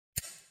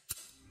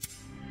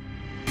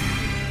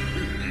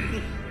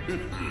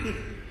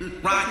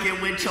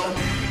Rockin' with your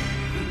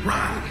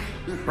rock.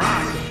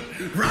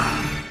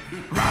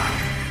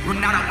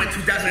 Renata went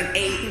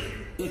 2008.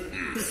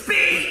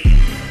 Speed.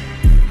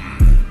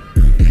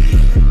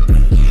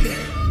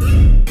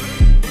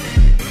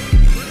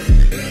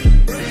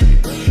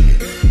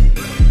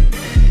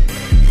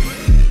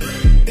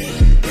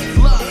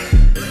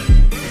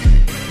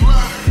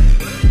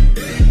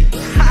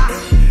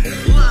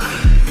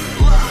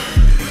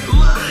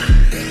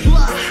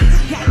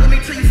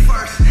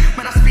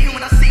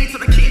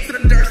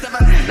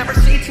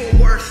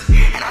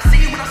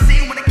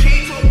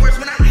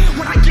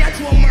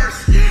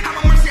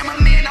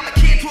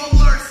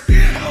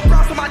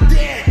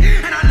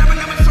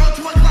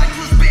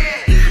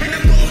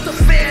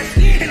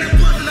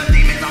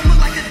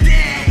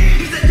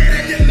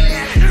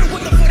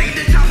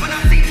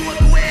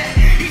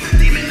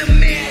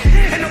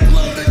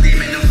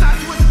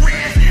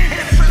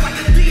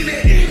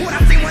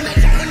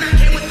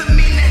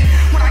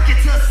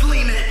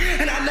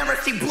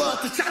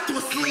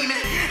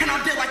 And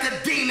I did like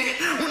a demon.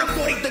 When I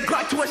avoid the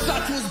grind to a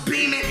shot to his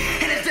beaming.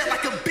 And it did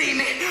like a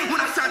beaming. When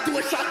I shot to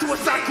a shot to a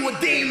shot to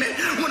a demon.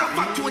 When I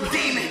fuck to a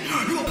demon.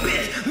 You a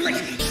bitch, lick,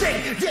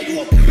 shake, yeah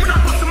you a. When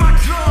I bust in my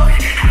drum.